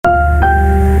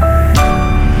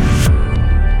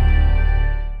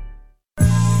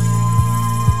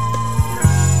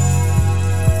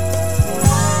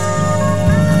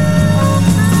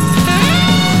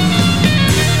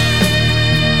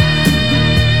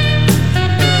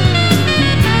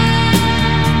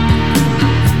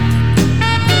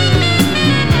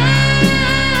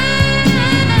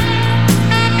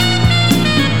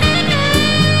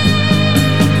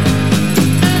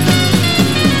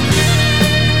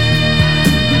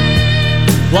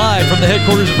Live from the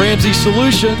headquarters of Ramsey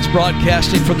Solutions,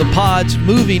 broadcasting from the Pods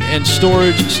Moving and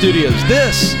Storage Studios.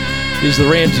 This is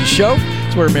The Ramsey Show.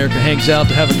 It's where America hangs out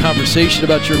to have a conversation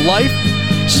about your life,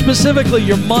 specifically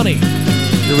your money,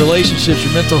 your relationships,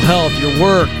 your mental health, your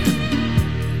work.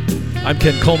 I'm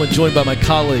Ken Coleman, joined by my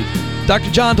colleague,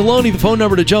 Dr. John Deloney. The phone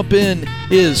number to jump in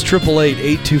is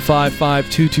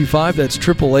 888-825-5225. That's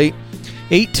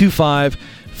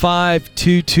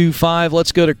 888-825-5225.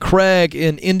 Let's go to Craig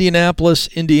in Indianapolis,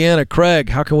 Indiana. Craig,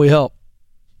 how can we help?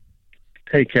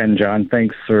 Hey, Ken, John.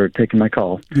 Thanks for taking my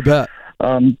call. You bet.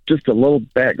 Just a little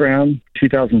background.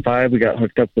 2005, we got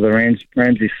hooked up with the Ramsey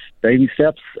Baby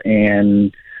Steps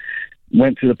and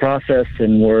went through the process,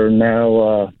 and we're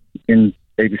now in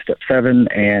Baby Step 7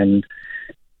 and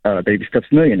Baby Steps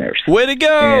Millionaires. Way to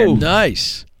go!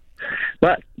 Nice.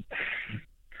 But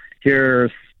here,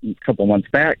 a couple months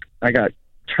back, I got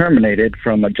terminated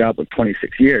from a job of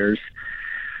 26 years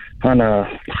on a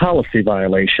policy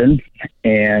violation.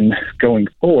 And going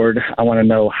forward, I want to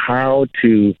know how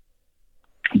to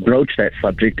broach that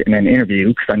subject in an interview,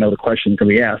 because I know the question is going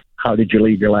to be asked, how did you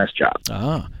leave your last job?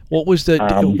 What was the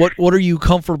what are you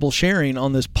comfortable sharing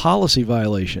on this policy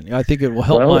violation? I think it will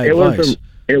help my advice.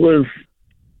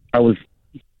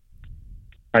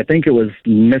 I think it was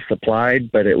misapplied,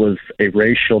 but it was a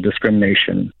racial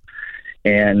discrimination,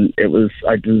 and it was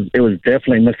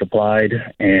definitely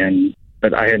misapplied,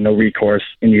 but I had no recourse.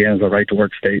 Indiana's a right to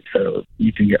work state, so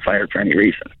you can get fired for any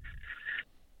reason.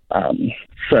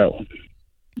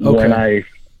 When I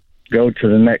go to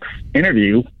the next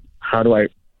interview,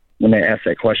 when they ask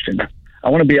that question, I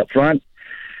want to be upfront,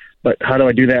 but how do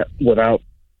I do that without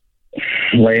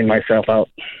laying myself out?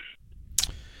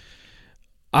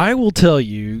 I will tell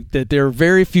you that there are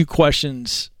very few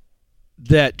questions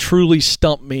that truly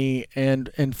stump me, and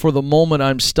for the moment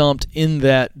I'm stumped in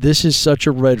that this is such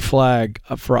a red flag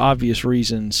for obvious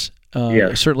reasons.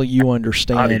 Yes. Certainly you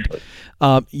understand.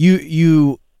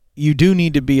 Obviously. You do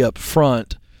need to be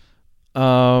upfront.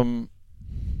 But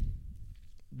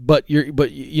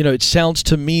you know, it sounds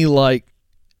to me like,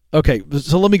 okay,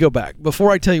 so let me go back.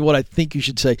 Before I tell you what I think you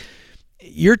should say,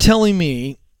 you're telling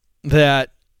me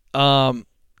that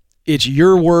it's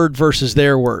your word versus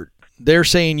their word. They're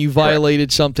saying you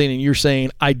violated something, and you're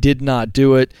saying I did not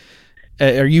do it.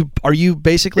 Are you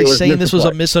basically saying this was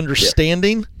a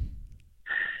misunderstanding? Yeah.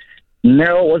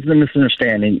 No, it wasn't a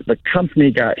misunderstanding. The company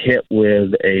got hit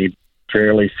with a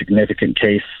fairly significant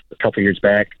case a couple years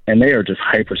back, and they are just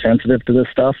hypersensitive to this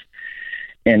stuff.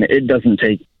 And it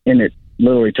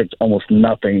literally took almost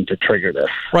nothing to trigger this.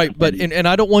 Right, but and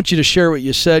I don't want you to share what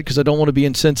you said because I don't want to be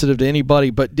insensitive to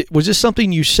anybody, but was this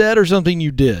something you said or something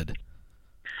you did?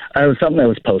 It was something that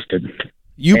was posted.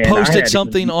 You posted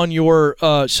something on your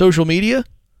social media?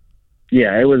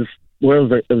 Yeah, it was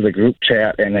a group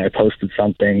chat, and I posted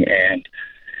something, and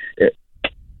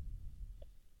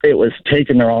it was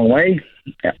taken the wrong way.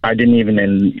 I didn't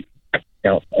even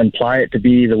imply it to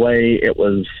be the way it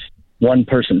was. One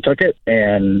person took it,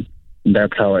 and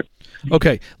that's how it...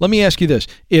 Okay, let me ask you this.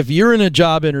 If you're in a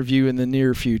job interview in the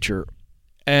near future,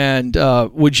 and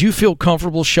would you feel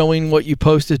comfortable showing what you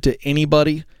posted to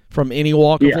anybody from any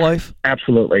walk of life?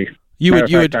 Absolutely. You would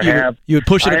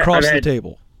push it across the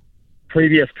table.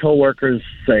 Previous coworkers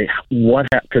say, what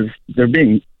happened? Because they're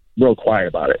being real quiet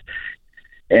about it.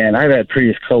 And I've had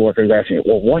previous coworkers ask me,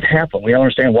 well, what happened? We don't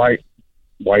understand why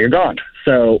you're gone.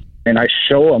 So, and I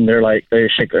show them, they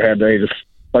shake their head. They just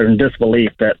are in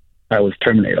disbelief that I was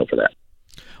terminated over that.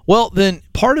 Well, then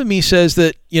part of me says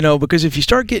that, because if you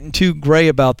start getting too gray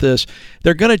about this,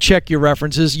 they're going to check your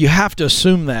references. You have to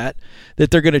assume that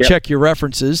they're going to check your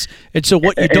references. And so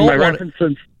what you don't want... My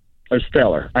references are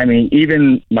stellar. I mean,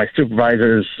 even my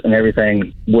supervisors and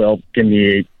everything will give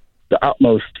me the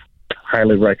utmost high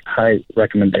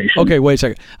recommendation. Okay, wait a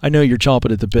second. I know you're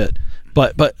chomping at the bit,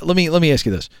 but let me ask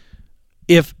you this: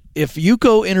 if you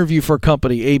go interview for a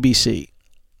company ABC,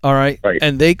 all right,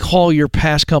 and they call your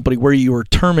past company where you were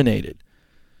terminated,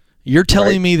 you're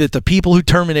telling me that the people who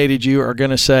terminated you are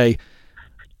going to say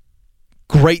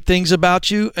great things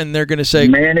about you, and they're going to say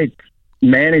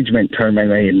management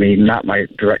terminated me, not my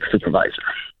direct supervisor.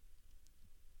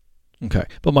 Okay.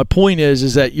 But my point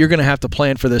is that you're going to have to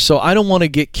plan for this. So I don't want to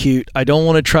get cute. I don't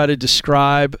want to try to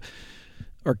describe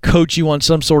or coach you on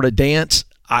some sort of dance.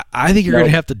 I think you're going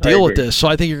to have to deal with this. So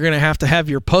I think you're going to have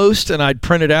your post, and I'd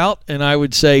print it out, and I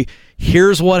would say,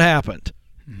 here's what happened.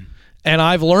 And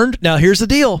I've learned, now here's the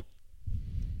deal.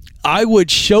 I would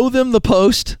show them the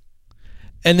post,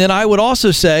 and then I would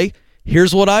also say,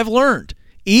 here's what I've learned.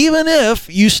 even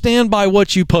if you stand by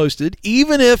what you posted,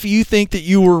 even if you think that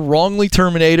you were wrongly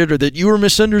terminated or that you were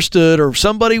misunderstood or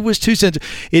somebody was too sensitive,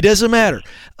 it doesn't matter.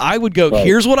 I would go,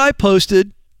 here's what I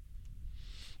posted.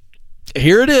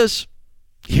 Here it is.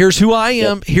 Here's who I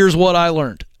am. Yep. Here's what I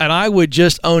learned. And I would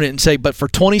just own it and say, but for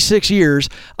 26 years,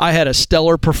 I had a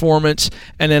stellar performance,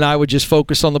 and then I would just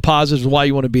focus on the positives of why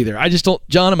you want to be there. I just don't,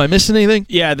 John, am I missing anything?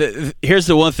 Yeah, here's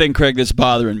the one thing, Craig, that's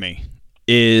bothering me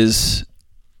is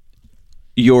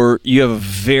you have a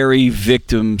very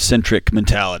victim-centric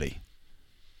mentality.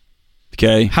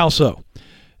 Okay? How so?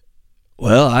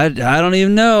 Well, I don't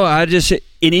even know.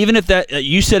 And even if that,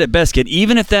 you said it best, kid,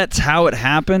 even if that's how it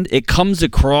happened, it comes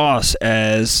across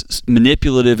as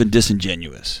manipulative and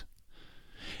disingenuous.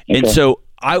 Okay. And so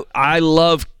I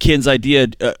love Ken's idea.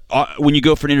 When you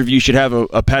go for an interview, you should have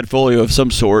a padfolio of some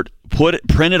sort.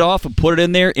 Print it off and put it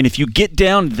in there. And if you get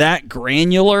down that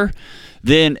granular,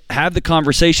 then have the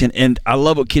conversation. And I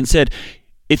love what Ken said.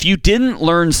 If you didn't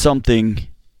learn something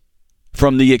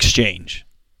from the exchange,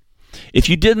 if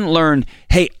you didn't learn,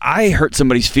 hey, I hurt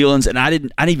somebody's feelings and I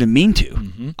didn't even mean to.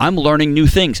 Mm-hmm. I'm learning new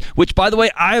things, which, by the way,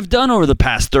 I have done over the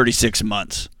past 36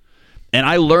 months. And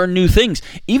I learned new things.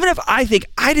 Even if I think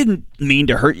I didn't mean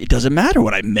to hurt you, it doesn't matter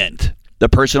what I meant. The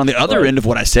person on the other end of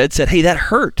what I said, hey, that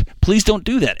hurt. Please don't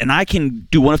do that. And I can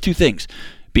do one of two things.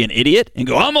 Be an idiot and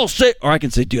go, I'm going to say, or I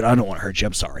can say, dude, I don't want to hurt you.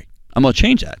 I'm sorry. I'm going to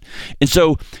change that. And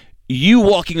so you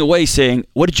walking away saying,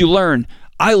 what did you learn?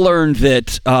 I learned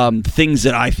that things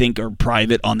that I think are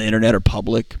private on the internet are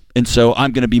public, and so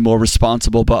I'm going to be more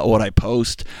responsible about what I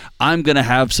post. I'm going to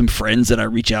have some friends that I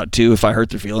reach out to if I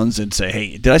hurt their feelings and say,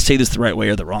 hey, did I say this the right way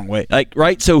or the wrong way?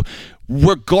 Right? So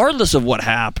regardless of what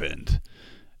happened,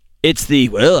 it's I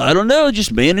don't know,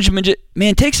 just management.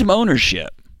 Man, take some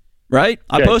ownership. Right?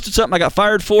 Okay. I posted something. I got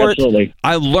fired for it.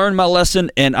 I learned my lesson,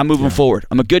 and I'm moving forward.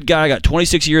 I'm a good guy. I got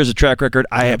 26 years of track record.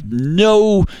 I have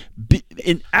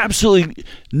absolutely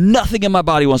nothing in my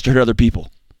body wants to hurt other people.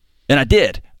 And I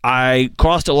did. I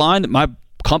crossed a line that my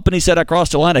company said I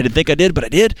crossed a line. I didn't think I did, but I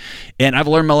did. And I've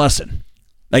learned my lesson.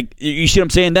 Like, you see what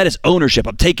I'm saying? That is ownership.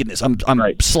 I'm taking this. I'm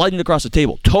right. Sliding across the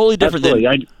table. Totally different than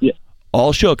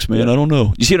all shucks, man. I don't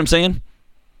know. You see what I'm saying?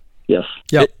 Yes.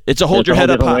 Yep. It's a hold your head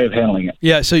up high way of handling it.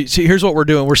 Yeah, so here's what we're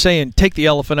doing. We're saying take the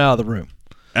elephant out of the room.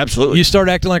 Absolutely. You start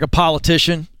acting like a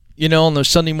politician, on those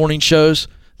Sunday morning shows.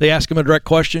 They ask them a direct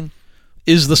question.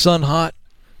 Is the sun hot?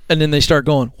 And then they start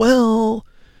going, well,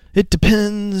 it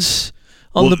depends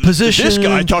on the position. This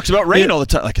guy talks about rain all the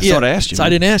time. Like I thought I asked you. So I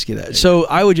didn't ask you that. So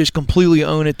I would just completely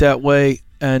own it that way.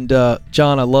 And,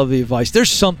 John, I love the advice.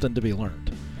 There's something to be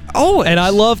learned. Always. And I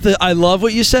love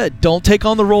what you said. Don't take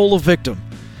on the role of victim.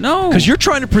 No. Because you're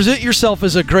trying to present yourself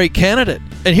as a great candidate.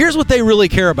 And here's what they really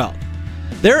care about.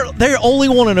 They only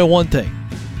want to know one thing.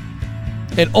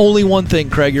 And only one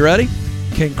thing, Craig. You ready?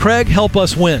 Can Craig help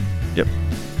us win? Yep.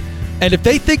 And if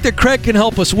they think that Craig can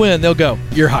help us win, they'll go,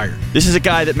 you're hired. This is a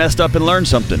guy that messed up and learned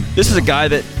something. This is a guy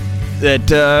that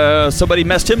somebody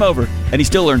messed him over, and he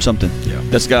still learned something. Yeah.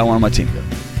 That's the guy I want on my team.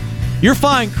 You're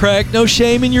fine, Craig. No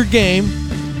shame in your game.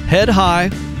 Head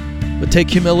high. But take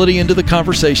humility into the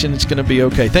conversation. It's going to be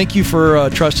okay. Thank you for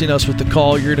trusting us with the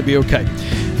call. You're going to be okay.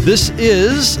 This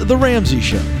is The Ramsey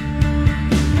Show.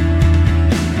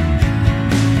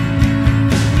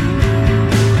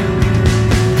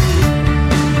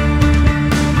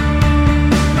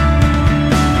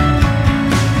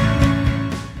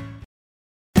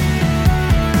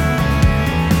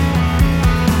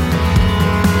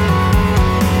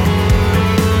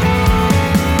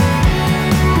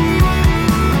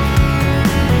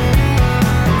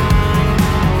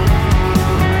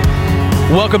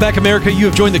 Welcome back, America. You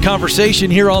have joined the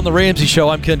conversation here on The Ramsey Show.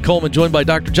 I'm Ken Coleman, joined by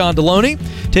Dr. John Deloney,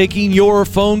 taking your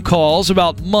phone calls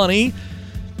about money,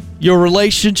 your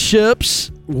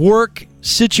relationships, work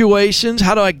situations.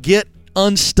 How do I get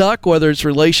unstuck, whether it's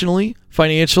relationally,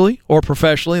 financially, or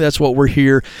professionally? That's what we're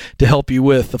here to help you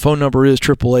with. The phone number is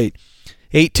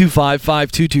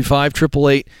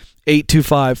 888-825-5225,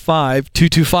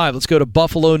 888-825-5225. Let's go to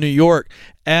Buffalo, New York.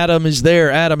 Adam is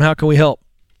there. Adam, how can we help?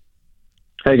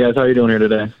 Hey, guys. How are you doing here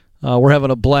today? We're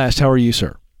having a blast. How are you,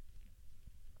 sir?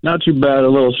 Not too bad. A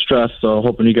little stressed, so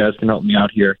hoping you guys can help me out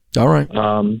here. All right.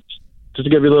 Just to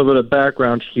give you a little bit of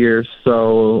background here.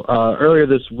 So earlier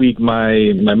this week,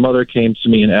 my mother came to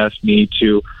me and asked me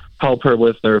to help her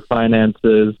with their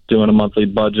finances, doing a monthly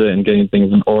budget and getting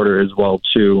things in order as well,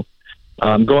 too.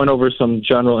 Going over some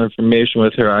general information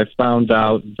with her, I found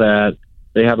out that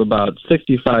they have about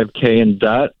 $65K in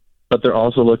debt, but they're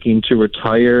also looking to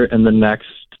retire in the next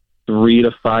 3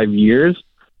 to 5 years.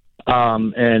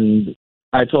 And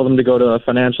I told them to go to a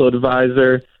financial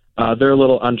advisor. they're a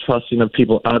little untrusting of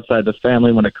people outside the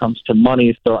family when it comes to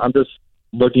money. So I'm just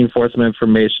looking for some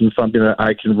information, something that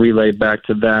I can relay back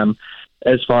to them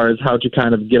as far as how to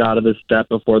kind of get out of this debt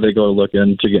before they go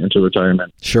looking to get into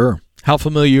retirement. Sure. How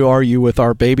familiar are you with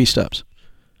our baby steps?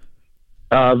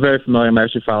 Very familiar. I'm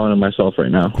actually following them myself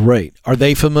right now. Great. Are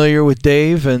they familiar with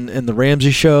Dave and the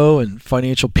Ramsey Show and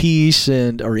Financial Peace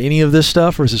or any of this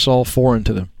stuff, or is this all foreign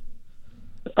to them?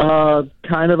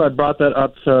 Kind of. I brought that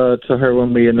up to her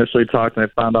when we initially talked, and I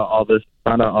found out all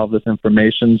this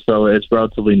information. So it's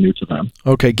relatively new to them.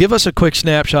 Okay, give us a quick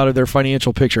snapshot of their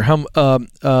financial picture. How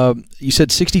you said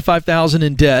 $65,000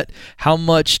 in debt. How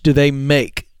much do they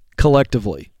make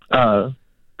collectively?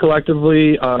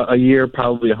 Collectively, a year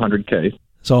probably $100K.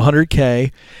 So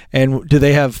 $100K, and do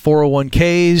they have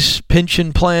 401ks,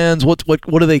 pension plans? What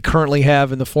do they currently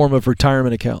have in the form of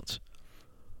retirement accounts?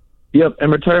 Yep, in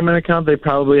retirement account, they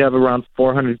probably have around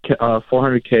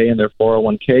 $400K in their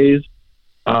 401ks.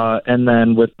 And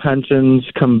then with pensions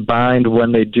combined,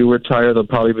 when they do retire, they'll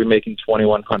probably be making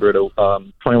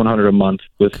 $2,100 a month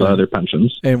with their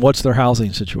pensions. And what's their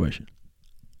housing situation?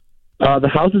 The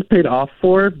house is paid off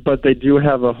for, but they do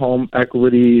have a home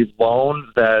equity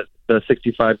loan that the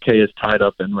 $65K is tied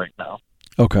up in right now.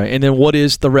 Okay, and then what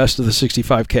is the rest of the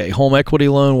 $65K? Home equity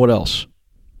loan, what else?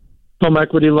 Home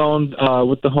equity loan.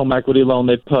 With the home equity loan,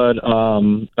 they put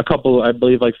a couple, I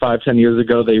believe like 5-10 years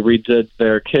ago, they redid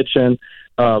their kitchen,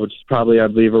 which is probably, I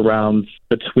believe, around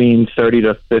between $30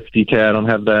 to $50K. I don't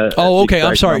have that. Oh, okay.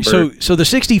 I'm sorry. Number. So the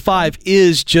 65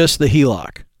 is just the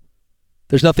HELOC.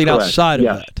 There's nothing outside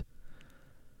of that.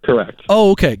 Correct.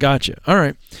 Oh, okay. Gotcha. All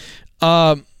right.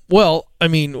 Well, I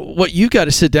mean, what you got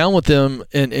to sit down with them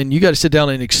and you got to sit down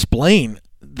and explain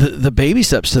the baby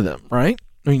steps to them, right?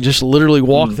 I mean, just literally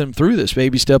walk them through this.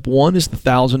 Baby step one is the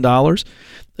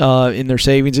 $1,000 in their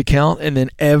savings account, and then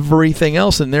everything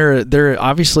else. And they're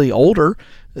obviously older,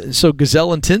 so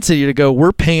gazelle intensity to go.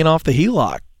 We're paying off the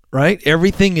HELOC, right?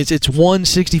 Everything it's one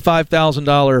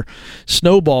 $65,000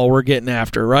 snowball we're getting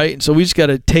after, right? And so we just got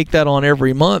to take that on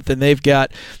every month. And they've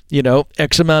got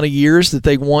X amount of years that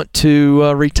they want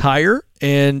to retire,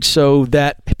 and so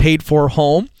that paid for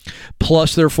home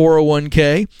plus their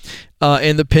 401k.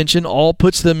 And the pension all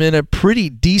puts them in a pretty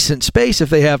decent space if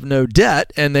they have no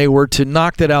debt and they were to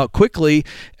knock that out quickly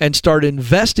and start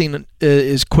investing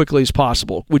as quickly as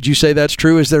possible. Would you say that's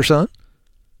true as their son?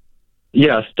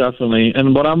 Yes, definitely.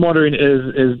 And what I'm wondering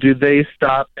is do they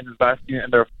stop investing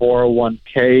in their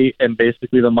 401k and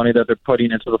basically the money that they're putting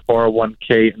into the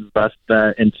 401k invest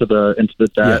that into the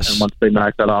debt? Yes. And once they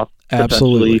knock that off?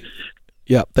 Absolutely.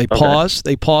 Yeah, they pause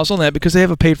on that because they have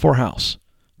a paid for house,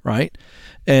 right?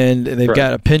 And they've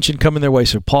got a pension coming their way.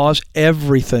 So pause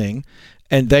everything,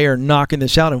 and they are knocking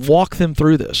this out. And walk them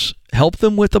through this. Help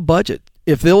them with a budget.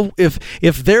 If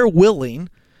they're willing,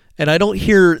 and I don't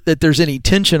hear that there's any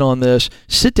tension on this,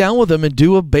 sit down with them and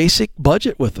do a basic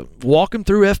budget with them. Walk them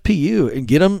through FPU and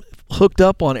get them hooked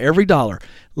up on every dollar.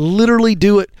 Literally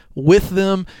do it with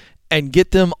them and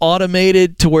get them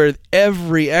automated to where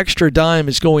every extra dime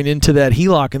is going into that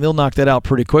HELOC, and they'll knock that out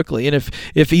pretty quickly. And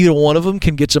if either one of them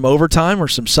can get some overtime or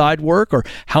some side work, or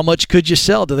how much could you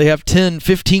sell? Do they have 10,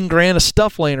 15 grand of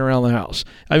stuff laying around the house?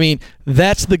 I mean,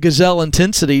 that's the gazelle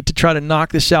intensity to try to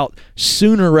knock this out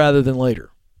sooner rather than later.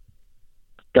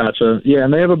 Gotcha. Yeah,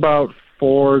 and they have about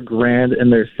 $4,000 in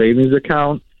their savings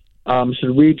account.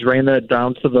 Should we drain that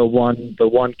down to the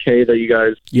 1K that you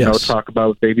guys talk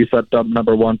about? Baby step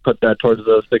number one, put that towards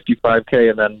the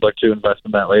 65K, and then look to invest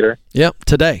in that later. Yep,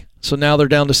 today. So now they're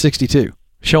down to 62.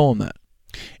 Show them that.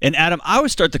 And Adam, I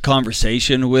would start the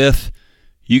conversation with,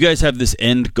 you guys have this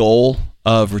end goal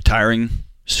of retiring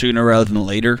sooner rather than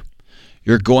later.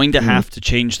 You're going to have to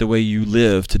change the way you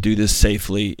live to do this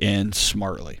safely and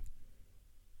smartly.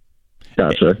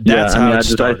 Gotcha. That's how I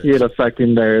see it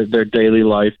affecting their daily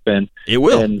life and it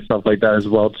will, and stuff like that as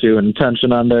well too, and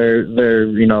tension on their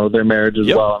marriage as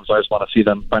well. And so I just want to see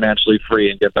them financially free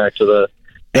and get back to the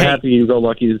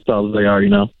happy-go-lucky selves they are.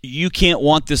 You can't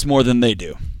want this more than they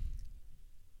do.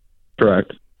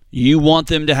 Correct. You want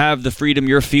them to have the freedom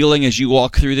you're feeling as you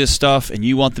walk through this stuff, and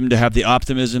you want them to have the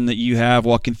optimism that you have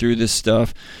walking through this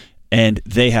stuff, and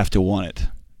they have to want it.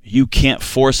 You can't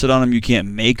force it on them. You can't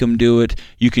make them do it.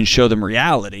 You can show them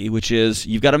reality, which is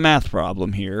you've got a math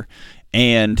problem here,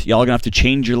 and y'all are going to have to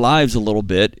change your lives a little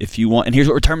bit if you want. And here's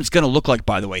what retirement's going to look like,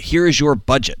 by the way. Here is your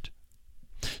budget.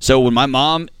 So when my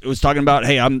mom was talking about,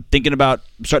 hey, I'm starting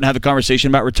to have a conversation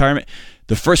about retirement,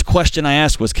 the first question I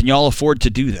asked was, can y'all afford to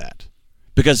do that?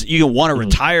 Because you want to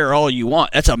retire all you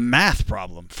want. That's a math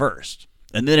problem first.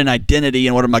 and then an identity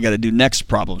and what am I going to do next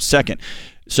problem second.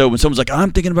 So when someone's like,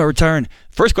 I'm thinking about retiring,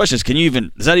 first question is,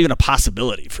 is that even a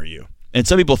possibility for you? And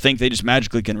some people think they just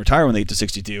magically can retire when they get to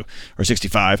 62 or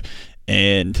 65,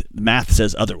 and math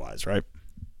says otherwise, right?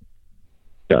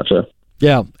 Gotcha.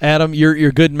 Yeah, Adam, you're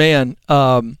a good man.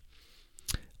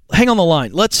 Hang on the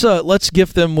line. Let's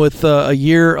gift them with a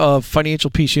year of Financial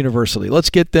Peace University. Let's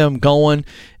get them going.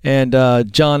 And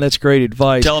John, that's great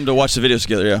advice. Tell them to watch the videos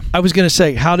together. Yeah. I was going to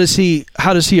say, how does he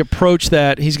approach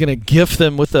that? He's going to gift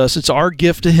them with us. It's our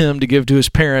gift to him to give to his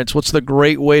parents. What's the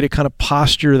great way to kind of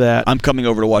posture that? I'm coming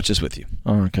over to watch this with you.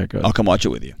 Oh, okay, good. I'll come watch it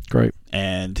with you. Great.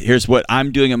 And here's what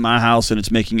I'm doing in my house, and it's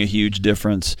making a huge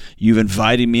difference. You've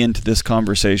invited me into this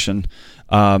conversation.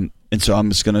 And so I'm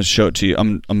just going to show it to you.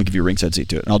 I'm going to give you a ringside seat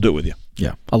to it, and I'll do it with you.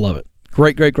 Yeah, I love it.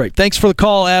 Great. Thanks for the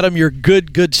call, Adam. You're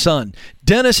good son.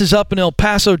 Dennis is up in El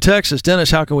Paso, Texas.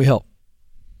 Dennis, how can we help?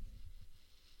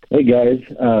 Hey, guys.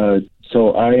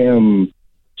 So I am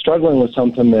struggling with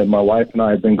something that my wife and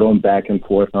I have been going back and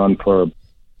forth on for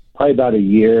probably about a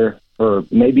year or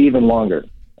maybe even longer.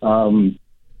 So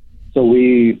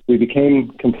we became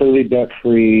completely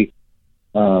debt-free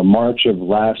March of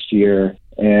last year,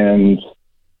 and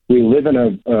we live in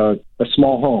a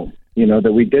small home,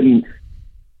 that we didn't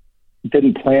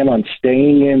plan on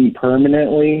staying in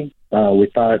permanently. We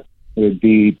thought it would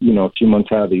be, a few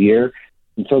months out of the year.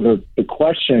 And so the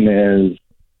question is,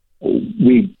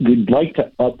 we'd like to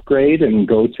upgrade and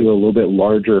go to a little bit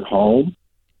larger home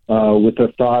with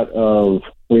the thought of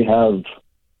we have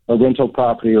a rental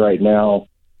property right now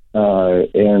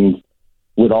and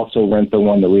would also rent the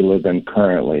one that we live in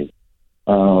currently.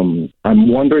 I'm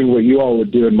wondering what you all would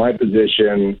do in my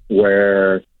position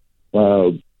where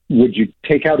would you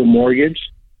take out a mortgage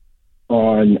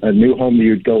on a new home that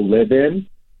you'd go live in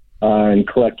and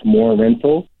collect more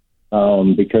rental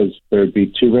because there'd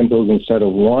be 2 rentals instead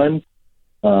of 1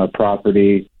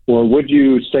 property? Or would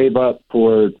you save up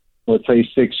for, let's say,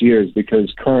 6 years?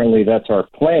 Because currently that's our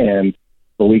plan,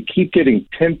 but we keep getting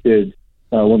tempted.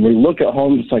 When we look at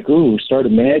homes, it's like, ooh, start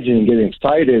imagining, getting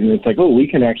excited, and it's like, oh, we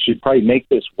can actually probably make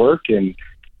this work. And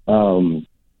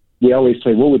we always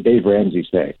say, what would Dave Ramsey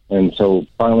say? And so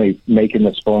finally making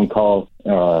this phone call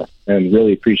and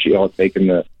really appreciate y'all taking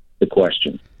the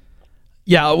question.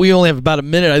 Yeah, we only have about a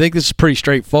minute. I think this is pretty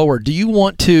straightforward. Do you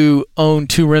want to own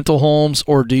 2 rental homes,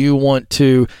 or do you want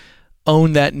to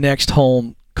own that next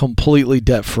home completely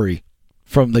debt-free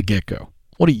from the get-go?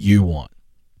 What do you want?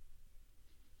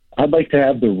 I'd like to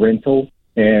have the rental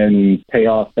and pay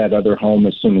off that other home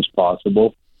as soon as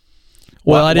possible.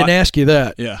 Well, I didn't ask you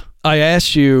that. Yeah. I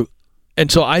asked you,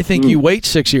 and so I think you wait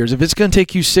 6 years. If it's going to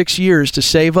take you 6 years to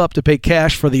save up to pay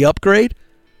cash for the upgrade,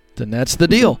 then that's the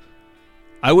deal.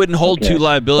 I wouldn't hold 2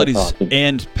 liabilities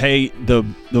and pay the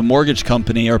mortgage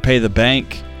company or pay the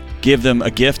bank, give them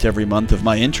a gift every month of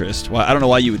my interest. Well, I don't know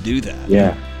why you would do that.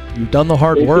 Yeah. You've done the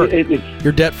hard work.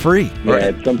 You're debt-free.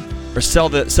 Yeah, or sell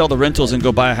the rentals and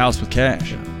go buy a house with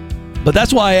cash. But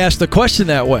that's why I asked the question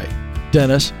that way,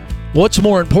 Dennis. What's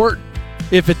more important?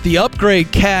 If the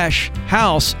upgrade cash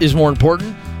house is more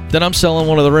important, then I'm selling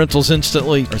one of the rentals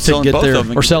instantly to get there.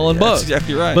 Or selling both. That's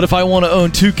exactly right. But if I want to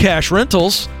own 2 cash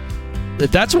rentals, if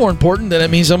that's more important, then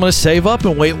it means I'm going to save up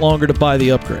and wait longer to buy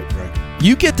the upgrade. Right.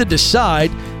 You get to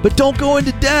decide, but don't go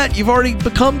into debt. You've already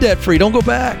become debt-free. Don't go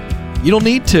back. You don't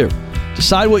need to.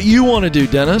 Decide what you want to do,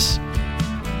 Dennis.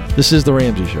 This is The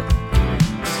Ramsey Show.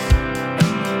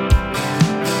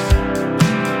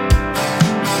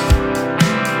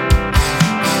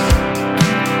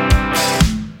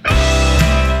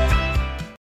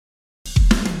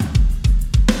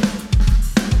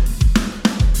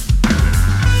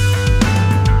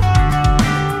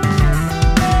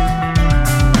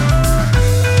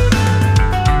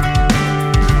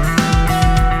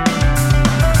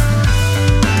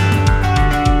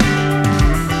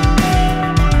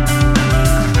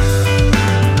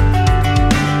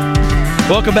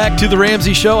 Welcome back to The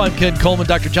Ramsey Show. I'm Ken Coleman.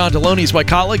 Dr. John Deloney is my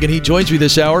colleague, and he joins me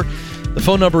this hour. The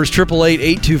phone number is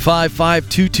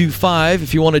 888-825-5225.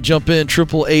 If you want to jump in,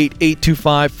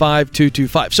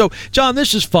 888-825-5225. So, John,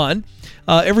 this is fun.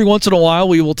 Every once in a while,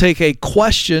 we will take a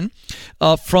question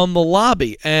from the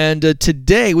lobby. And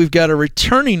today, we've got a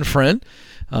returning friend.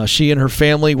 She and her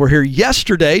family were here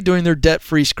yesterday doing their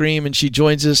debt-free scream, and she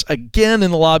joins us again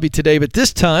in the lobby today, but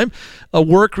this time, a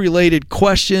work-related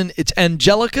question. It's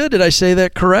Angelica. Did I say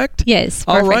that correct? Yes,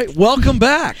 perfect. All right. Welcome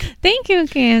back. Thank you,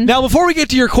 Ken. Now, before we get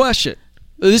to your question,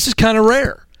 this is kind of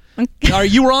rare.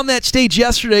 You were on that stage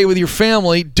yesterday with your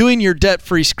family doing your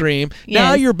debt-free scream. Yes.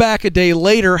 Now you're back a day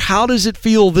later. How does it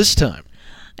feel this time?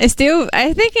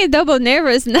 I think he's double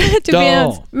nervous to be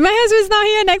honest. My husband's not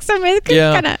here next to me.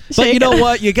 Yeah, but you know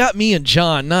what? You got me and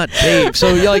John, not Dave.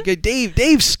 So you're like,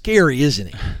 Dave's scary, isn't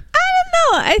he?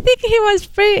 No, I think he was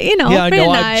pretty, Yeah, I pretty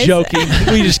know. nice. I'm joking.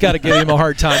 We just got to give him a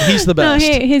hard time. He's the best.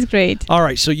 No, he's great. All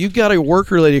right, so you've got a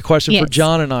work-related question for Yes.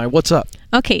 John and I. What's up?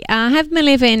 Okay, I have been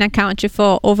living in a country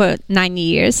for over 9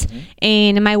 years,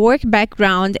 and my work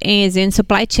background is in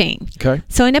supply chain. Okay.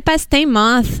 So in the past 10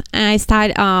 months, I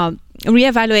started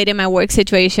reevaluating my work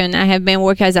situation. I have been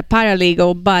working as a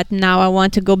paralegal, but now I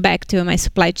want to go back to my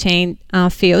supply chain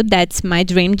field. That's my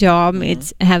dream job.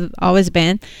 It's have always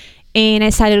been. And I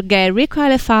started to get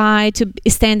requalified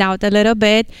to stand out a little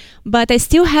bit, but I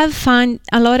still have found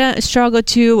a lot of struggle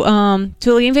to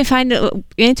even find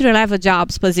entry-level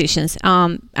jobs positions.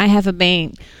 I have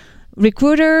been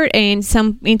recruiter and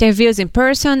some interviews in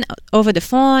person, over the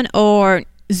phone, or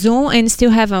Zoom, and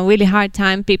still have a really hard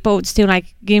time. People still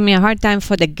give me a hard time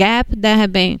for the gap that I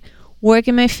have been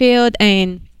working my field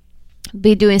and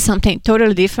be doing something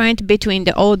totally different between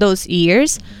all those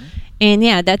years. And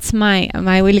yeah, that's my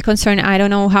really concern. I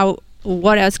don't know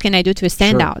what else can I do to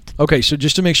stand Sure. out? Okay, so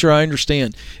just to make sure I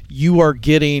understand, you are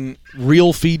getting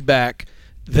real feedback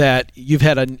that you've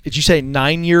had did you say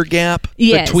 9-year gap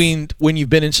Yes. between when you've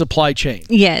been in supply chain?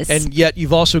 Yes. And yet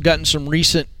you've also gotten some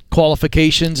recent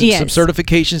qualifications and some Yes.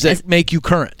 certifications that Yes. make you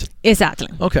current. Exactly.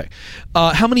 Okay.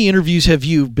 How many interviews have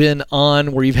you been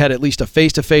on where you've had at least a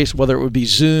face-to-face, whether it would be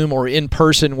Zoom or in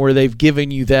person, where they've given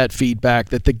you that feedback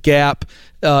that the gap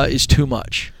is too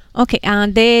much? Okay,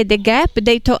 the gap,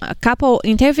 they took a couple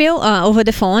interview over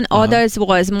the phone. Others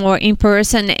was more in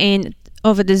person and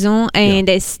over the Zoom, and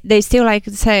they still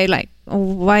say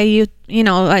why you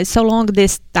so long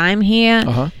this time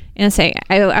here. And say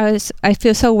I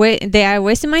feel so they are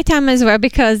wasting my time as well,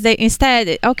 because they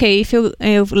instead, okay, if you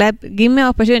give me an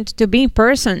opportunity to be in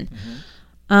person,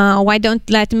 why don't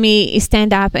let me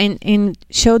stand up and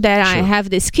show that I have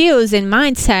the skills and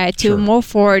mindset to move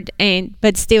forward,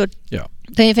 but still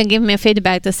don't even give me a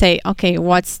feedback to say, okay,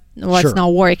 what's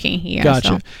not working here. Gotcha.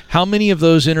 So. How many of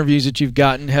those interviews that you've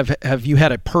gotten have you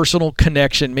had a personal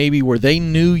connection, maybe where they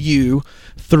knew you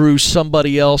through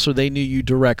somebody else or they knew you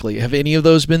directly? Have any of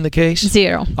those been the case?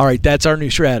 0. All right, that's our new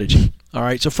strategy. All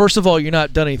right, so first of all, you're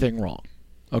not done anything wrong.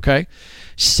 Okay.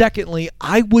 Secondly,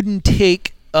 I wouldn't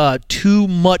take too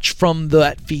much from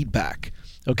that feedback.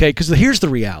 Okay, because here's the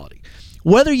reality: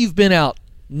 whether you've been out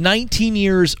 19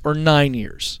 years or 9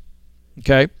 years,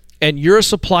 okay, and you're a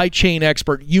supply chain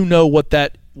expert, you know what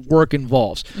that work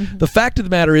involves. The fact of the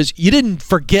matter is, you didn't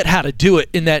forget how to do it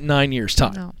in that 9 years'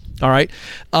 time. No. All right.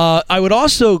 I would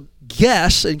also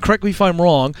guess, and correct me if I'm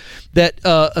wrong, that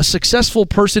a successful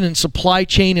person in supply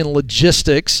chain and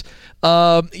logistics,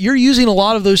 you're using a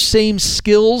lot of those same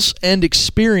skills and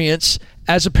experience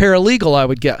as a paralegal, I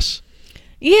would guess.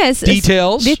 Yes.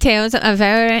 Details are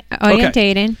very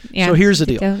orientated. Okay. Yeah. So here's the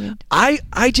deal. Detail.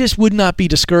 I just would not be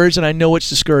discouraged, and I know it's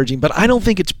discouraging, but I don't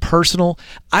think it's personal.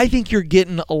 I think you're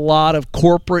getting a lot of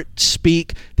corporate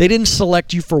speak. They didn't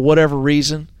select you for whatever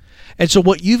reason. And so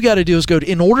what you've got to do is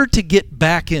in order to get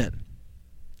back in,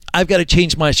 I've got to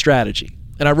change my strategy.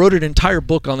 And I wrote an entire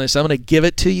book on this. I'm going to give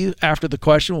it to you after the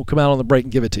question. We'll come out on the break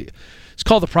and give it to you. It's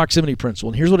called the Proximity Principle.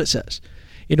 And here's what it says.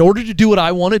 In order to do what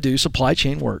I want to do, supply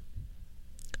chain work,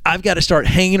 I've got to start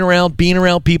hanging around, being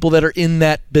around people that are in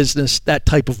that business, that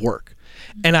type of work.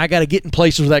 And I got to get in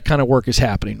places where that kind of work is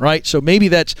happening, right? So maybe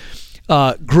that's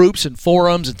groups and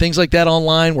forums and things like that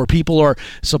online where people are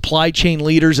supply chain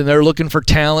leaders and they're looking for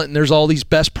talent and there's all these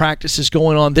best practices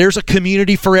going on. There's a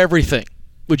community for everything.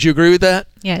 Would you agree with that?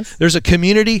 Yes. There's a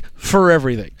community for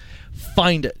everything.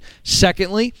 Find it.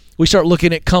 Secondly, we start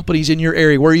looking at companies in your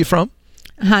area. Where are you from?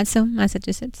 Hudson,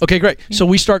 Massachusetts. Okay, great. Yeah. So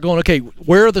we start going, okay,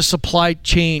 where are the supply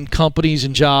chain companies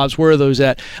and jobs? Where are those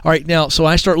at? All right, now, so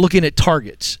I start looking at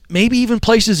targets, maybe even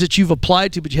places that you've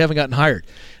applied to but you haven't gotten hired.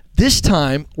 This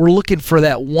time, we're looking for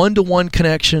that one-to-one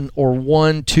connection or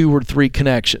 1, 2, or 3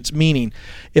 connections, meaning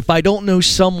if I don't know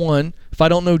someone, if I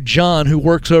don't know John who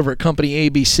works over at company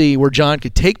ABC, where John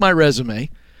could take my resume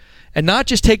and not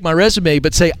just take my resume,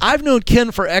 but say, I've known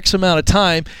Ken for X amount of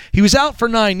time. He was out for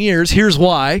 9 years. Here's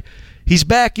why. He's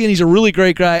back in. He's a really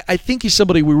great guy. I think he's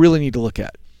somebody we really need to look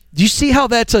at. Do you see how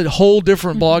that's a whole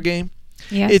different ballgame?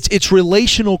 Yes. It's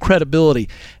relational credibility.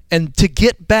 And to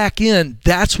get back in,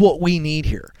 that's what we need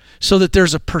here. So that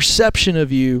there's a perception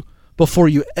of you before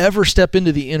you ever step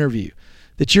into the interview,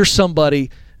 that you're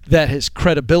somebody that has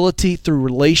credibility through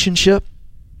relationship,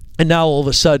 and now all of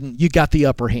a sudden you got the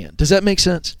upper hand. Does that make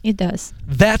sense? It does.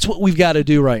 That's what we've got to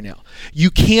do right now.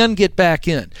 You can get back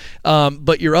in,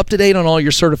 but you're up to date on all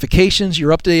your certifications.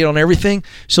 You're up to date on everything.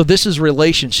 So this is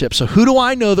relationship. So who do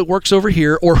I know that works over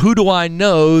here, or who do I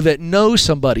know that knows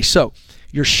somebody? So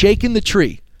you're shaking the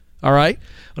tree, all right?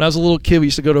 When I was a little kid, we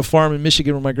used to go to a farm in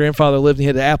Michigan where my grandfather lived, and he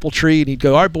had an apple tree, and he'd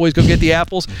go, all right, boys, go get the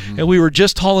apples. And we were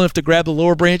just tall enough to grab the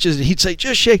lower branches, and he'd say,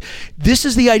 just shake. This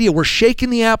is the idea. We're shaking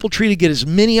the apple tree to get as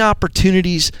many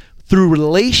opportunities through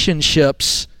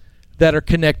relationships that are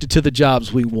connected to the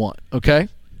jobs we want, okay?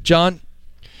 John?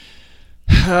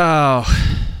 Oh,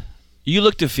 you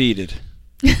look defeated.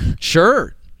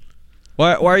 Sure.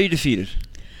 Why are you defeated?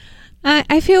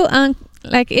 I feel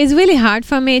like it's really hard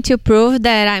for me to prove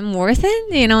that I'm worth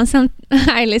it. You know,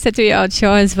 I listen to your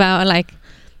show as well. Like,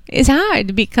 it's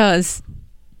hard because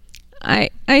I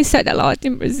studied a lot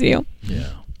in Brazil.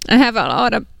 Yeah. I have a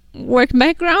lot of work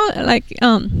background, like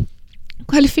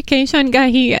qualification, got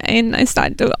here, and I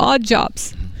started doing odd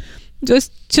jobs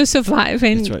just to survive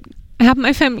and That's right. help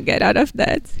my family get out of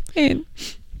that. And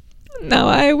now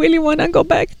I really want to go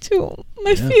back to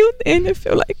my field, and I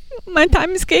feel like my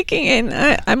time is kicking,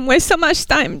 and I'm wasting so much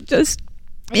time. Just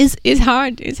it's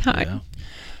hard. It's hard.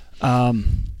 Yeah.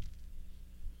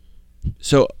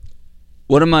 So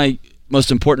one of my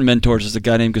most important mentors is a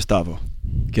guy named Gustavo.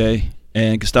 Okay.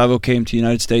 And Gustavo came to the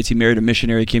United States. He married a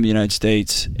missionary, came to the United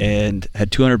States, and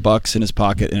had $200 in his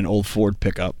pocket and an old Ford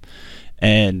pickup.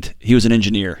 And he was an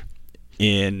engineer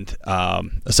in a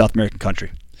South American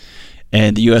country.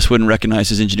 And the U.S. wouldn't recognize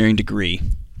his engineering degree,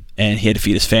 and he had to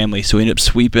feed his family. So he ended up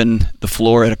sweeping the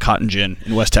floor at a cotton gin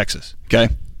in West Texas. Okay.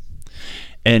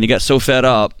 And he got so fed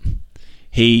up,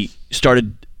 he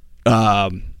started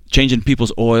changing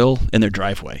people's oil in their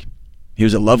driveway. He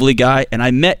was a lovely guy, and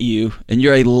I met you, and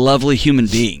you're a lovely human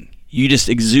being. You just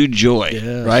exude joy,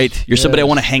 Yes. right? You're somebody I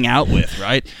want to hang out with,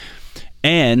 right?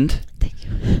 And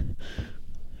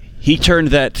he turned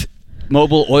that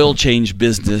mobile oil change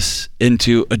business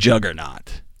into a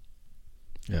juggernaut.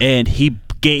 Yeah. And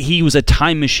he was a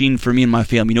time machine for me and my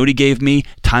family. You know what he gave me?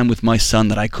 Time with my son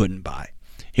that I couldn't buy.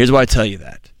 Here's why I tell you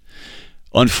that.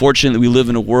 Unfortunately, we live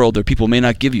in a world where people may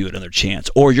not give you another chance.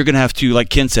 Or you're going to have to, like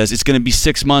Ken says, it's going to be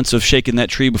 6 months of shaking that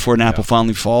tree before an apple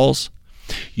finally falls.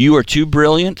 You are too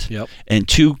brilliant,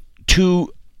 and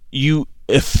you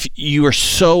are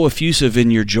so effusive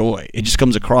in your joy. It just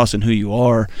comes across in who you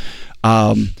are.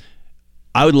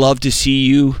 I would love to see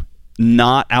you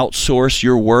not outsource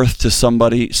your worth to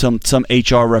somebody, some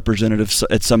HR representative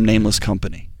at some nameless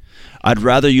company. I'd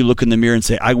rather you look in the mirror and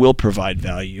say, I will provide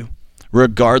value,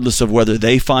 regardless of whether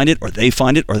they find it or they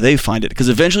find it or they find it, because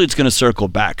eventually it's going to circle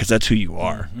back, because that's who you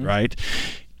are, right?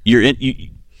 You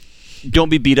don't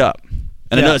be beat up.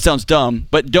 And I know it sounds dumb,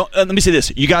 but don't. Let me say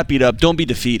this: you got beat up. Don't be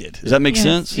defeated. Does that make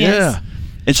sense? Yes. Yeah.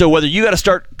 And so whether you got to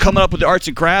start coming up with the arts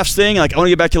and crafts thing, like I want to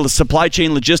get back to the supply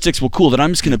chain logistics, well, cool, then I'm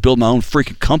just going to build my own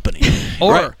freaking company.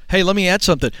 Or, hey, let me add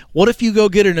something. What if you go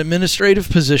get an administrative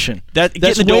position? Get in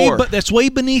the door. That's way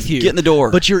beneath you. Get in the door.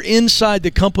 But you're inside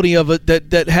the company of it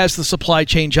that has the supply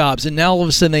chain jobs, and now all of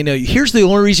a sudden they know you. Here's the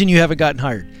only reason you haven't gotten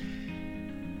hired.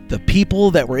 The people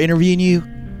that were interviewing you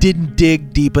didn't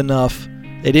dig deep enough.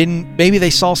 They didn't. Maybe they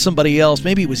saw somebody else.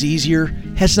 Maybe it was easier.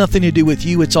 Has nothing to do with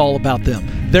you. It's all about them.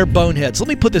 They're boneheads. Let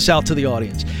me put this out to the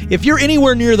audience. If you're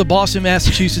anywhere near the Boston,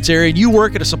 Massachusetts area and you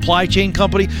work at a supply chain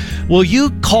company, will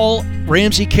you call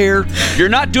Ramsey Care? You're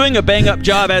not doing a bang-up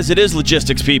job as it is,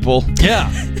 logistics people.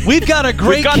 Yeah. We've got a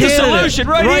great We've got the candidate solution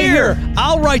right here.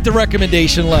 I'll write the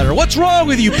recommendation letter. What's wrong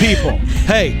with you people?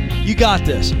 Hey, you got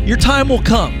this. Your time will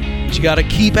come, but you got to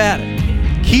keep at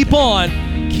it. Keep on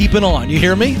keeping on. You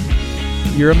hear me?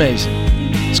 You're amazing.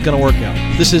 It's going to work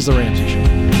out. This is The Ramsey Show.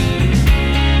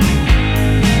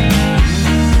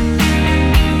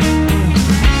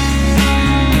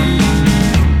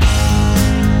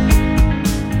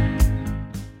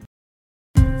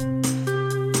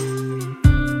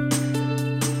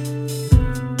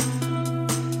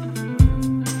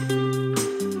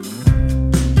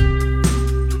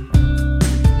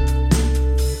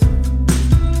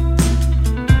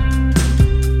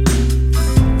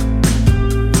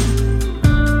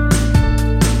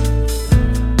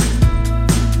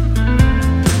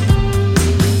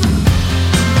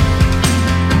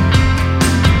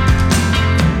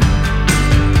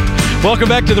 Welcome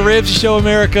back to The Ramsey Show,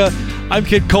 America. I'm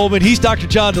Ken Coleman. He's Dr.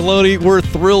 John Deloney. We're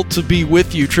thrilled to be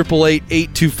with you.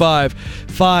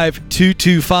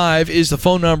 888-825-5225 is the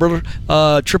phone number.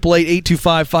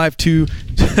 888-825-5225.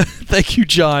 Thank you,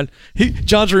 John.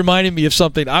 John's reminding me of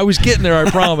something. I was getting there, I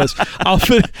promise. I'll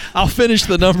finish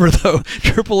the number, though.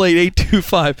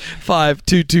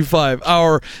 888-825-5225.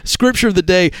 Our scripture of the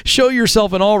day: show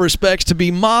yourself in all respects to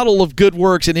be model of good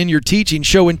works, and in your teaching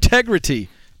show integrity,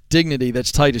 dignity.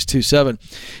 That's Titus 2:7.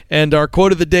 And our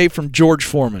quote of the day from George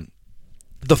Foreman: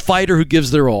 the fighter who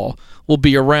gives their all will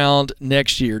be around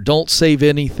next year. Don't save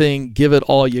anything. Give it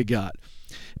all you got.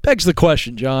 Begs the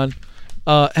question, John.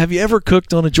 Have you ever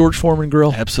cooked on a George Foreman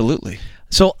grill? Absolutely.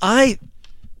 So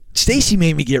Stacy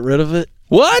made me get rid of it.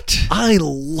 What? I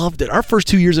loved it. Our first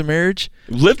 2 years of marriage.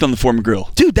 Lived on the Foreman grill.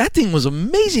 Dude, that thing was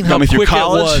amazing how Got me through quick it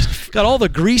college. was. Got all the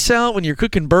grease out when you're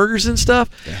cooking burgers and stuff.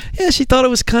 Yeah, she thought it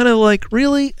was kind of like,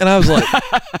 really? And I was like,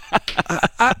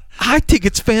 I think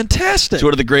it's fantastic. It's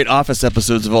one of the great Office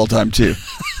episodes of all time, too.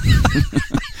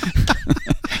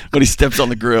 When he steps on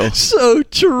the grill. So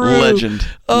true. Legend.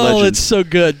 Oh, Legend. it's so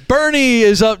good. Bernie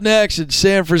is up next in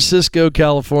San Francisco,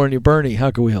 California. Bernie,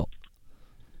 how can we help?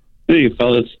 Hey,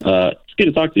 fellas. It's good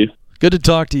to talk to you. Good to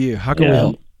talk to you. How can we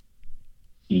help?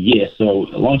 Yeah, so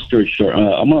long story short,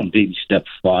 I'm on baby step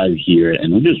 5 here,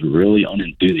 and I'm just really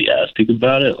unenthusiastic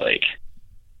about it. Like,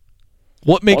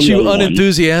 What makes all the you other ones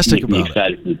unenthusiastic make me about it?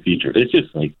 excited for the future. It's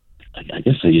just like, I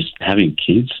guess having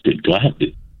kids. Do I have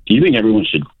to? Do you think everyone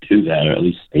should do that, or at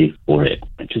least save for it?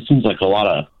 It just seems like a lot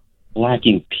of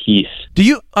lacking peace.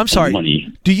 I'm sorry.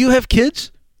 Money. Do you have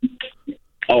kids?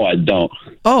 Oh, I don't.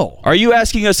 Oh. Are you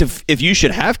asking us if you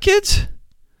should have kids?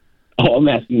 Oh, I'm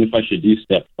asking if I should do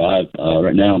step 5.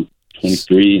 Right now, I'm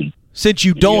 23. And Since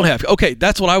you don't have. Okay,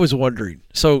 that's what I was wondering.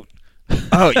 So.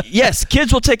 Oh, yes.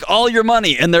 Kids will take all your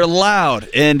money, and they're loud,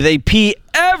 and they pee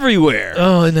everywhere.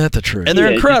 Oh, isn't that the truth? And they're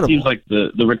it just incredible. seems like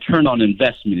the return on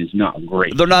investment is not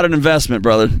great. They're not an investment,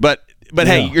 brother. But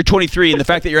hey, Yeah. you're 23, and the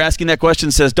fact that you're asking that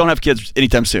question says don't have kids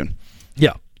anytime soon.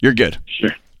 Yeah. You're good.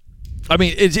 Sure. I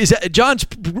mean, is that John's?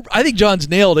 I think John's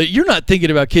nailed it. You're not thinking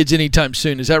about kids anytime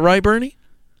soon. Is that right, Bernie?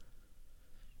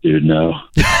 Dude, no.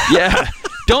 Yeah.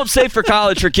 Don't save for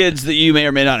college for kids that you may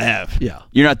or may not have. Yeah.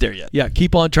 You're not there yet. Yeah.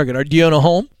 Keep on trucking. Do you own a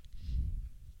home?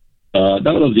 That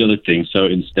was the other thing. So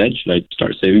instead, should I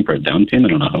start saving for a down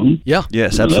payment on a home? Yeah.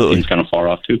 Yes, That absolutely. seems kind of far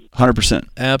off, too. 100%.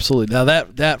 Absolutely. Now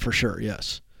that for sure.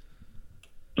 Yes.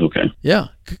 Okay. Yeah.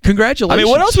 Congratulations. I mean,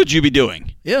 what else would you be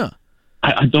doing? Yeah.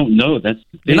 I don't know. That's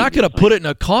the thing. You're not going to put it in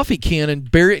a coffee can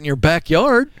and bury it in your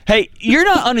backyard. Hey, you're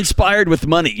not uninspired with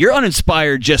money. You're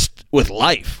uninspired just with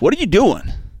life. What are you doing?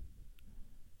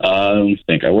 Let me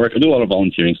think. I do a lot of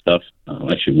volunteering stuff,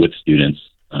 actually with students.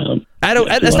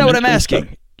 That's not what I'm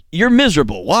asking. You're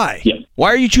miserable. Why? Yeah. Why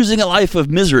are you choosing a life of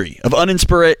misery, of an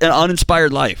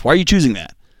uninspired life? Why are you choosing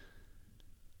that?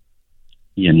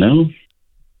 You know,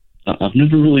 I've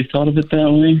never really thought of it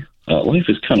that way. Life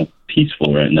is kind of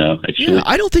peaceful right now, actually. Yeah.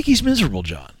 I don't think he's miserable,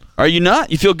 John. Are you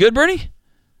not? You feel good, Bernie?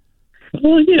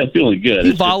 Well, yeah, feeling good. He It's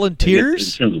just,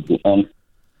 volunteers? I guess, in terms of,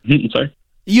 I'm sorry?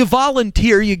 You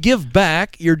volunteer, you give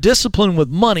back, you're disciplined with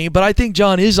money, but I think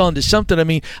John is onto something. I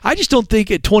mean, I just don't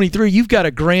think at 23 you've got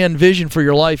a grand vision for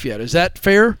your life yet. Is that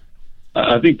fair?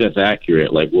 I think that's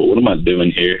accurate. Like, what am I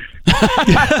doing here?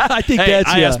 I think Hey, that's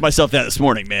I asked myself that this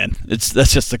morning, man. That's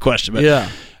just the question. But, yeah.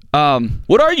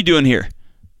 What are you doing here?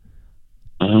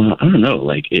 I don't know.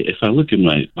 Like, if I look at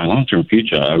my long-term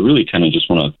future, I really kind of just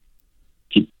want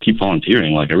to keep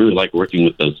volunteering. Like, I really like working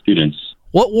with those students.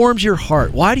 What warms your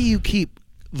heart? Why do you keep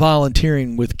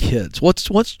volunteering with kids?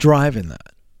 What's driving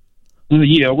that?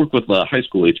 Yeah, I work with high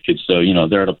school age kids, so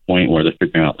they're at a point where they're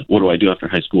figuring out, like, what do I do after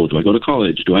high school? Do I go to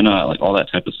college? Do I not? Like, all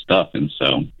that type of stuff. And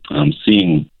so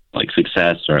seeing like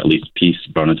success or at least peace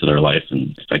brought into their life,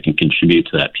 and if I can contribute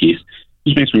to that peace,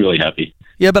 just makes me really happy.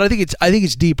 Yeah, but I think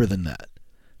it's deeper than that.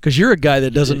 Because you're a guy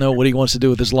that doesn't know what he wants to do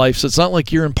with his life, so it's not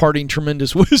like you're imparting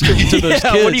tremendous wisdom to those kids.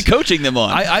 What are you coaching them on?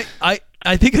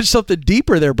 I think there's something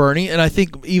deeper there, Bernie, and I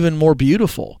think even more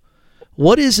beautiful.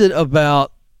 What is it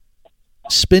about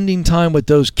spending time with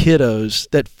those kiddos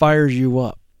that fires you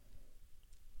up?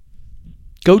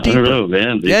 Go deeper. I don't know,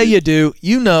 man. Yeah, you do.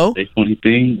 You know. They say funny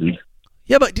things and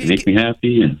Yeah, but they make me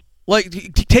happy. And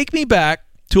take me back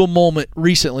to a moment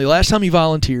recently, last time you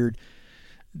volunteered,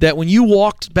 that when you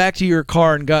walked back to your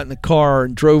car and got in the car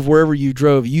and drove wherever you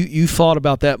drove, you thought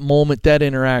about that moment, that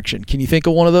interaction. Can you think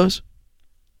of one of those?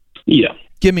 yeah.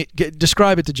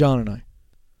 Describe it to John and I.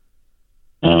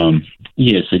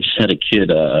 Yes, I just had a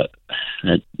kid.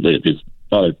 His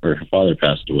father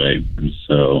passed away, and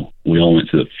so we all went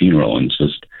to the funeral. And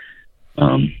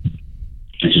I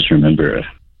just remember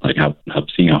like how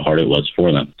seeing how hard it was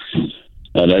for them.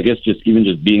 I guess just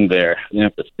being there, I didn't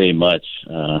have to say much.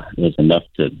 It was enough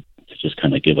to just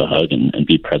kind of give a hug and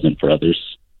be present for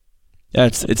others. Yeah,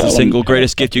 it's the single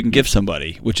greatest gift you can give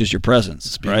somebody, which is your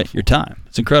presence, right? Your time.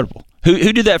 It's incredible.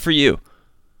 Who did that for you?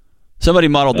 Somebody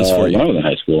modeled this for you. When I was in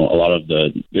high school,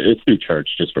 it's through church,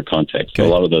 just for context. Okay. So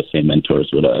a lot of those same mentors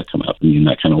would come out for me in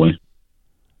that kind of way.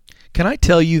 Can I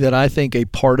tell you that I think a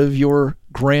part of your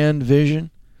grand vision,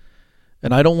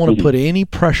 and I don't want to put any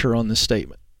pressure on this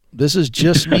statement. This is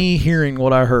just me hearing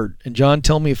what I heard. And John,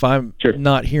 tell me if I'm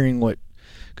not hearing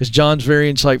because John's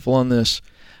very insightful on this.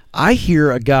 I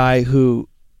hear a guy who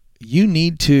you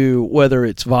need to, whether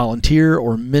it's volunteer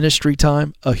or ministry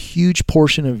time, a huge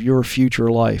portion of your future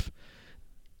life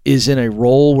is in a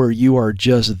role where you are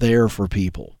just there for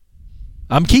people.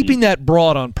 I'm keeping that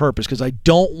broad on purpose because I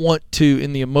don't want to,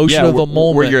 in the emotion of the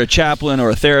moment, where you're a chaplain or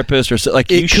a therapist or so, like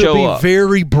you show up. It could be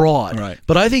very broad, right?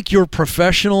 But I think your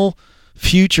professional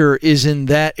future is in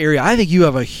that area. I think you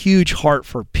have a huge heart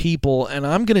for people, and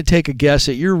I'm going to take a guess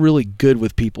that you're really good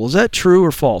with people. Is that true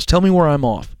or false? Tell me where I'm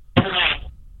off.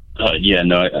 I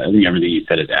think everything you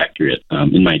said is accurate.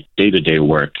 In my day-to-day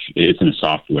work, it's in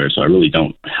software, so I really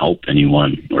don't help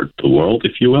anyone or the world,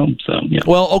 if you will. So, yeah.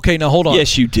 Well, okay, now hold on.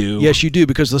 Yes, you do. Yes, you do,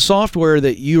 because the software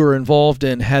that you are involved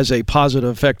in has a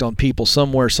positive effect on people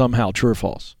somewhere, somehow. True or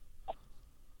false?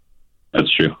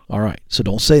 That's true. All right, so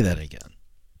don't say that again.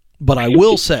 But I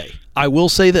will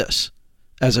say this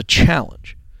as a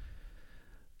challenge.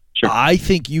 Sure. I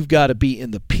think you've got to be in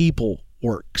the people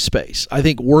workspace. I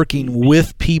think working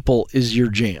with people is your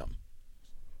jam.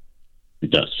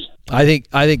 It does. I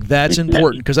think that's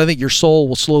important because I think your soul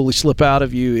will slowly slip out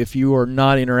of you if you are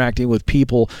not interacting with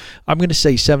people. I'm going to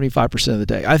say 75% of the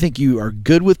day. I think you are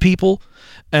good with people,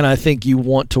 and I think you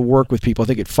want to work with people. I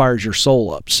think it fires your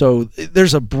soul up. So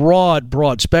there's a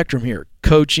broad spectrum here.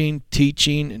 Coaching,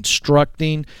 teaching,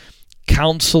 instructing,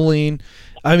 counseling.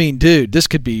 I mean, dude, this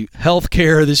could be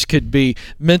healthcare. This could be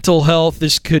mental health.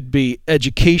 This could be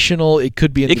educational. It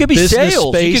could be in the business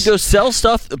sales. space. You could go sell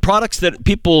stuff, products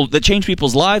that change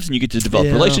people's lives, and you get to develop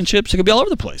relationships. It could be all over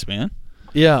the place, man.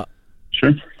 Yeah.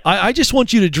 Sure. I just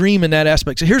want you to dream in that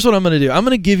aspect. So here's what I'm going to do. I'm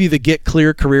going to give you the Get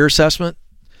Clear career assessment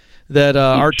that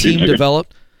our team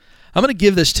developed. I'm going to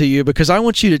give this to you because I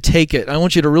want you to take it. I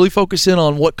want you to really focus in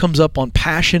on what comes up on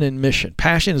passion and mission.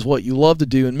 Passion is what you love to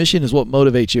do, and mission is what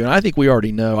motivates you. And I think we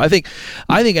already know. I think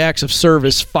acts of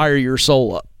service fire your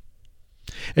soul up.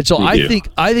 And so I think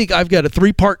I've got a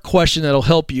 3-part question that'll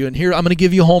help you. And here I'm going to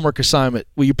give you a homework assignment.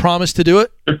 Will you promise to do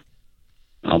it? Sure.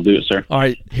 I'll do it, sir. All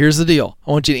right, here's the deal.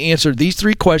 I want you to answer these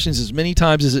 3 questions as many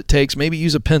times as it takes. Maybe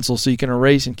use a pencil so you can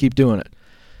erase and keep doing it.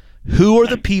 Who are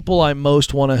the people I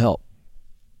most want to help?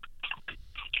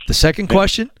 The second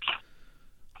question,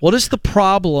 what is the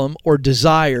problem or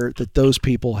desire that those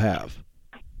people have?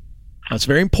 Now, it's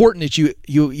very important that you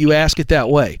ask it that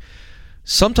way.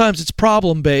 Sometimes it's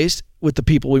problem-based with the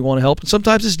people we want to help, and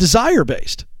sometimes it's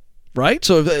desire-based, right?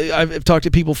 So I've talked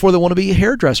to people before that want to be a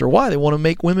hairdresser. Why? They want to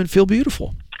make women feel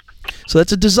beautiful. So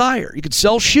that's a desire. You could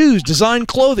sell shoes, design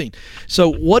clothing. So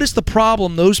what is the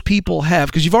problem those people have?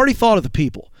 Because you've already thought of the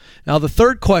people. Now, the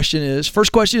first question is,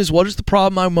 what is the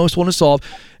problem I most want to solve?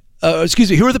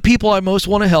 Who are the people I most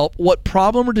want to help? What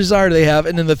problem or desire do they have?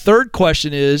 And then the third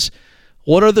question is,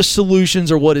 what are the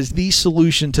solutions or what is the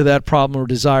solution to that problem or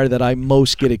desire that I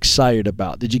most get excited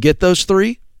about? Did you get those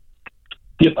 3?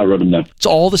 Yep, I wrote them down. It's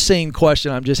all the same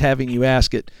question. I'm just having you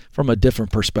ask it from a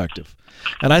different perspective.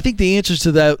 And I think the answers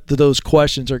to those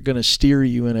questions are going to steer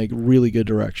you in a really good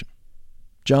direction.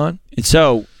 John? And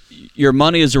so your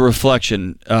money is a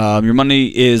reflection. Your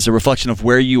money is a reflection of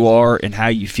where you are and how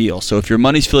you feel. So if your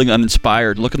money's feeling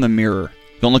uninspired, look in the mirror.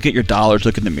 Don't look at your dollars.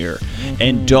 Look in the mirror. Mm-hmm.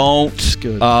 And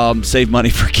don't save money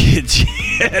for kids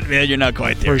yet, man. You're not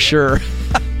quite there. For sure.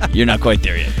 You're not quite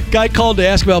there yet. Guy called to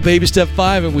ask about baby step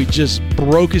 5, and we just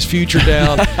broke his future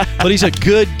down. But he's a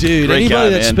good dude. Great Anybody guy,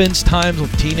 that man. spends time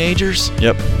with teenagers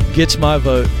gets my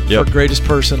vote for greatest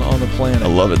person on the planet. I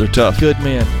love it. They're tough. Good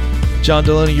man. John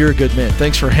Deloney, you're a good man.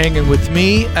 Thanks for hanging with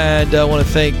me. And I want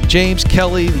to thank James,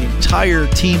 Kelly, the entire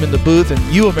team in the booth, and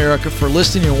you, America, for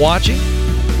listening and watching.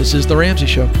 This is The Ramsey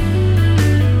Show.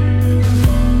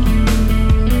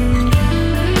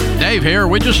 Dave here.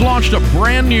 We just launched a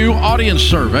brand new audience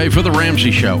survey for The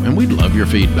Ramsey Show, and we'd love your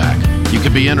feedback. You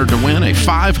could be entered to win a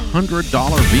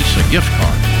 $500 Visa gift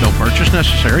card. No purchase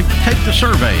necessary. Take the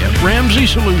survey at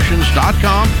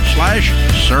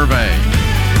RamseySolutions.com/survey.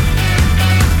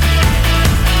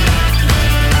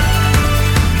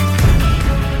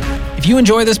 If you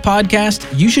enjoy this podcast,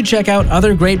 you should check out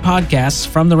other great podcasts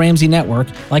from the Ramsey Network,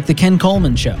 like The Ken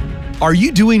Coleman Show. Are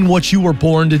you doing what you were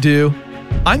born to do?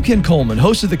 I'm Ken Coleman,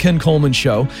 host of The Ken Coleman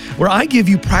Show, where I give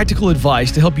you practical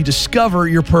advice to help you discover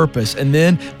your purpose and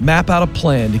then map out a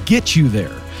plan to get you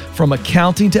there. From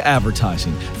accounting to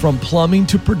advertising, from plumbing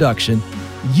to production,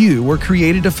 you were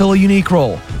created to fill a unique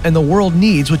role, and the world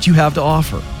needs what you have to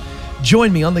offer.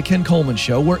 Join me on The Ken Coleman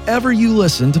Show wherever you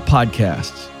listen to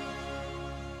podcasts.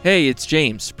 Hey, it's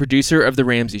James, producer of The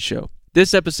Ramsey Show.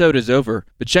 This episode is over,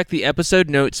 but check the episode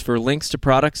notes for links to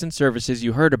products and services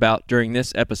you heard about during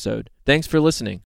this episode. Thanks for listening.